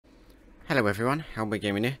Hello everyone, Hellboy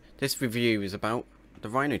Gaming here. This review is about the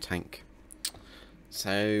Rhino tank.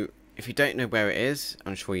 So, if you don't know where it is,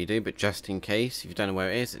 I'm sure you do, but just in case, if you don't know where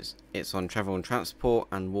it is, it's on Travel and Transport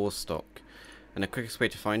and War Stock. And the quickest way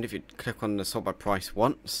to find it, if you click on the sort by price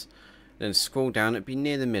once, then scroll down, it'd be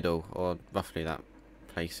near the middle, or roughly that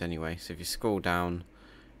place anyway. So if you scroll down,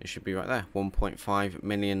 it should be right there, $1.5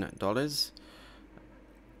 million. So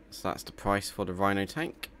that's the price for the Rhino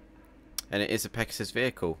tank. And it is a Pegasus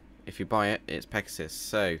vehicle. If you buy it, it's Pegasus.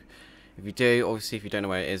 So if you do, obviously if you don't know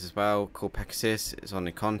where it is as well, call Pegasus. It's on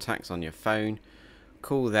the contacts on your phone.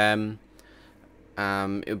 Call them.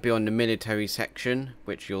 It'll be on the military section,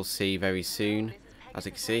 which you'll see very soon. As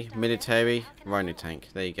you can see, military Rhino tank.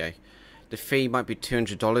 There you go. The fee might be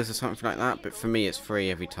 $200 or something like that, but for me it's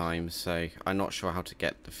free every time, so I'm not sure how to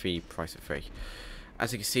get the fee price of free.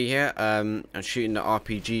 As you can see here, I'm shooting the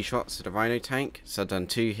RPG shots of the Rhino tank. So I've done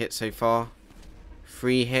 2 hits so far.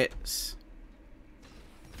 3 hits,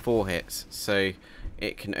 4 hits, so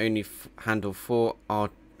it can only handle 4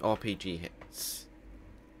 RPG hits.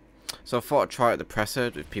 So I thought I'd try out the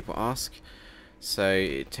presser if people ask. So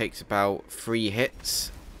it takes about 3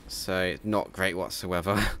 hits, so it's not great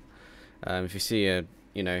whatsoever. If you see a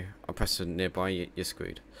presser nearby, you're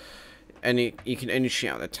screwed. And you can only shoot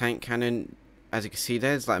out the tank cannon. As you can see,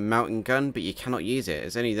 there's like a mountain gun, but you cannot use it.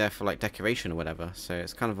 It's only there for like decoration or whatever, so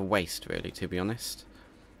it's kind of a waste, really, to be honest.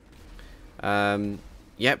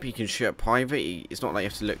 Yep, you can shoot at private. It's not like you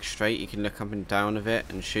have to look straight. You can look up and down of it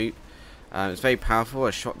and shoot. It's very powerful.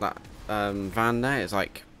 I shot that van there. It's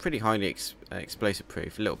like pretty highly explosive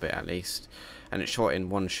proof, a little bit at least, and it shot in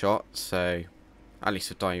 1 shot, so at least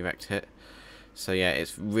a direct hit. So yeah,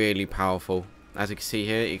 it's really powerful. As you can see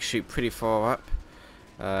here, you can shoot pretty far up.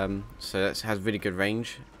 So that has really good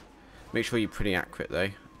range. Make sure you're pretty accurate though.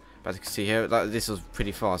 But as you can see here, this was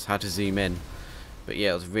pretty fast. I had to zoom in, but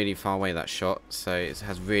yeah, it was really far away, that shot. So it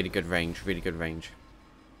has really good range, really good range.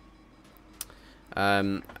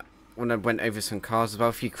 When I went over some cars as well,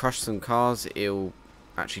 if you crush some cars, it'll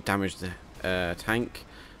actually damage the tank.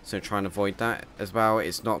 So try and avoid that as well.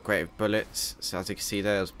 It's not great with bullets. So as you can see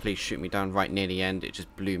there was police shooting me down right near the end. It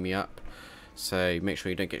just blew me up. So make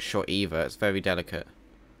sure you don't get shot either. It's very delicate.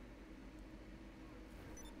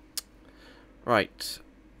 Right,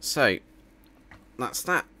 so that's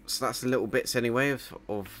that. So that's the little bits anyway of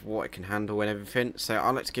what it can handle and everything. So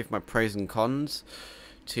I like to give my pros and cons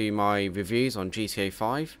to my reviews on GTA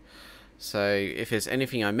 5. So if there's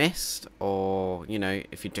anything I missed, or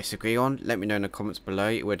if you disagree on, let me know in the comments below.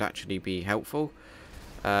 It would actually be helpful.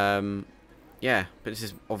 Yeah, but this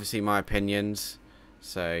is obviously my opinions,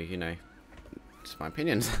 so it's my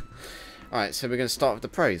opinions. Alright, so we're going to start with the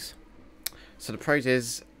pros. So the pros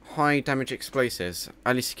is high damage explosives.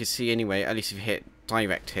 At least you can see anyway, at least if you hit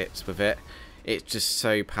direct hits with it, it's just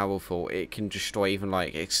so powerful. It can destroy even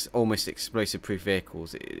like almost explosive proof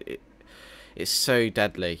vehicles. It's so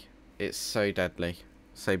deadly. It's so deadly.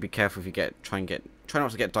 So be careful if you try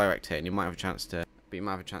not to get direct hit, and you might have a chance to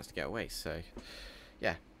get away. So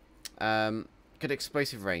yeah, good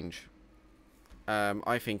explosive range.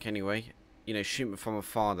 I think anyway. Shooting from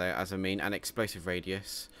afar there, as I mean, and explosive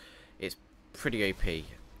radius, it's pretty OP.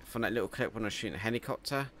 From that little clip when I was shooting a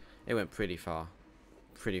helicopter, it went pretty far.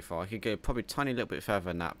 Pretty far. I could go probably a tiny little bit further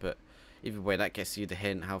than that, but either way, that gets you the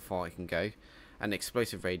hint how far it can go. And the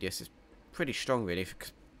explosive radius is pretty strong, really.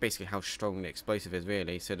 Basically, how strong the explosive is,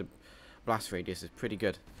 really. So the blast radius is pretty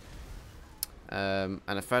good. And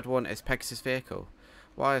the third one is Pegasus vehicle.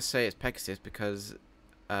 Why I say it's Pegasus because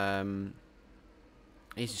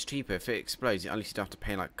it's just cheaper. If it explodes, at least you'd have to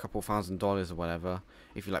pay like a couple $1,000s or whatever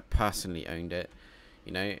if you like personally owned it.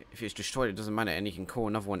 If it's destroyed, it doesn't matter, and you can call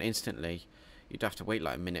another one instantly. You'd have to wait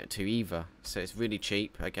like a minute or two either. So it's really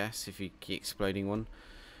cheap, I guess, if you keep exploding one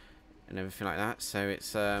and everything like that. So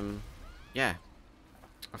it's yeah,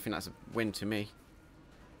 I think that's a win to me.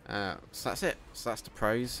 So that's it. So that's the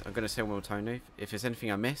pros. I'm going to say one more time though, if there's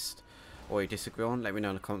anything I missed or you disagree on, let me know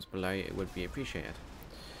in the comments below. It would be appreciated.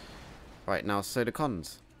 Right, now, so the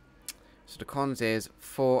cons. So the cons is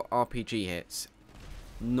 4 RPG hits.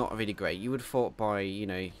 Not really great. You would have thought by,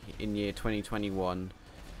 in year 2021,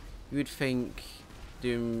 you would think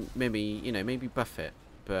doing maybe buff it,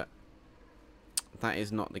 but that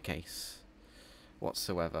is not the case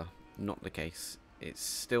whatsoever. Not the case. It's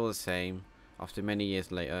still the same. After many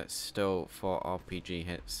years later, it's still 4 RPG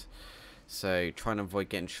hits. So try and avoid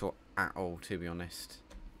getting shot at all, to be honest.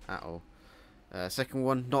 At all. Second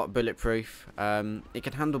one, not bulletproof. It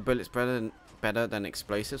can handle bullets better than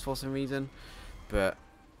explosives for some reason, but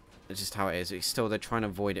it's just how it is. They're trying to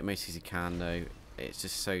avoid it most as you can, though. It's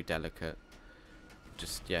just so delicate.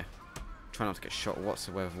 Just yeah, try not to get shot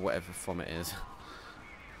whatsoever, whatever from it is.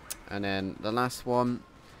 And then the last one,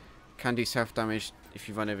 can do self-damage if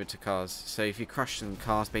you run over to cars. So if you crush some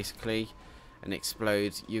cars basically and it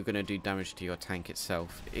explodes, you're going to do damage to your tank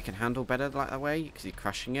itself. It can handle better like that way because you're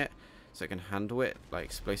crushing it, so it can handle it like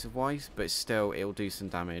explosive wise, but still it'll do some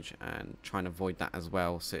damage, and try and avoid that as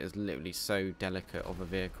well. So it's literally so delicate of a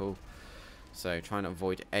vehicle, so trying to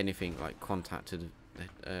avoid anything like contact to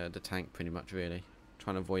the tank, pretty much, really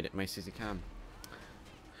trying to avoid it most as you can.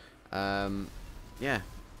 Yeah,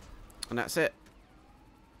 and that's it.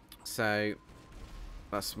 So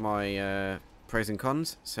that's my pros and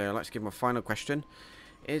cons. So I'd like to give my final question: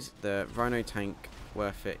 is the Rhino tank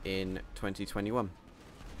worth it in 2021?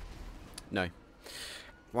 No.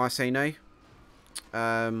 Why I say no?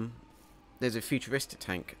 There's a futuristic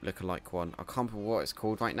tank lookalike one. I can't remember what it's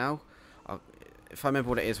called right now. If I remember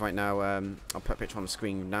what it is right now, I'll put a picture on the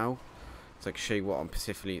screen now, so I can show you what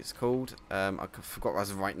specifically it's called. I forgot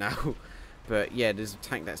as of right now. But yeah, there's a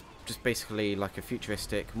tank that's just basically like a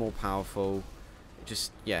futuristic, more powerful.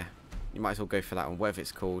 Just, yeah, you might as well go for that one. Whatever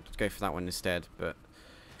it's called, go for that one instead. But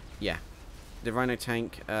yeah, the Rhino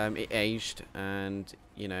tank, it aged, and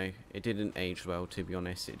you know, it didn't age well, to be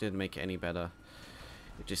honest. It didn't make it any better.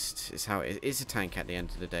 It just is how it is. It's a tank at the end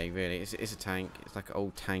of the day, really. It's a tank. It's like an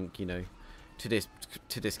old tank, you know, to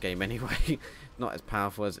this game anyway. Not as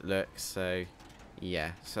powerful as it looks. So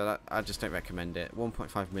yeah, so that, I just don't recommend it.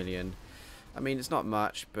 1.5 million. I mean, it's not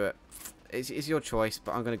much, but it's your choice.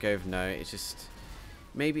 But I'm gonna go with no. It's just,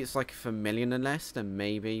 maybe it's like for a million and less, then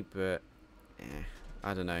maybe, but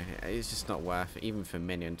I don't know. It's just not worth it, even for a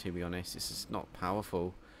million, to be honest. It's just not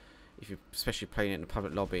powerful. If you're especially playing it in a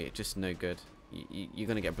public lobby, it's just no good. You're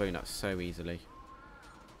gonna get blown up so easily.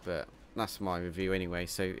 But that's my review anyway.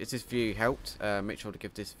 So if this view helped, make sure to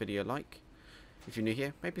give this video a like. If you're new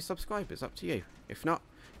here, maybe subscribe. It's up to you. If not,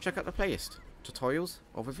 check out the playlist, tutorials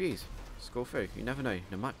or reviews. Scroll through. You never know.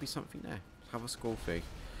 There might be something there. Have a scroll through.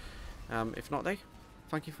 If not, though,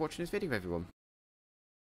 thank you for watching this video, everyone.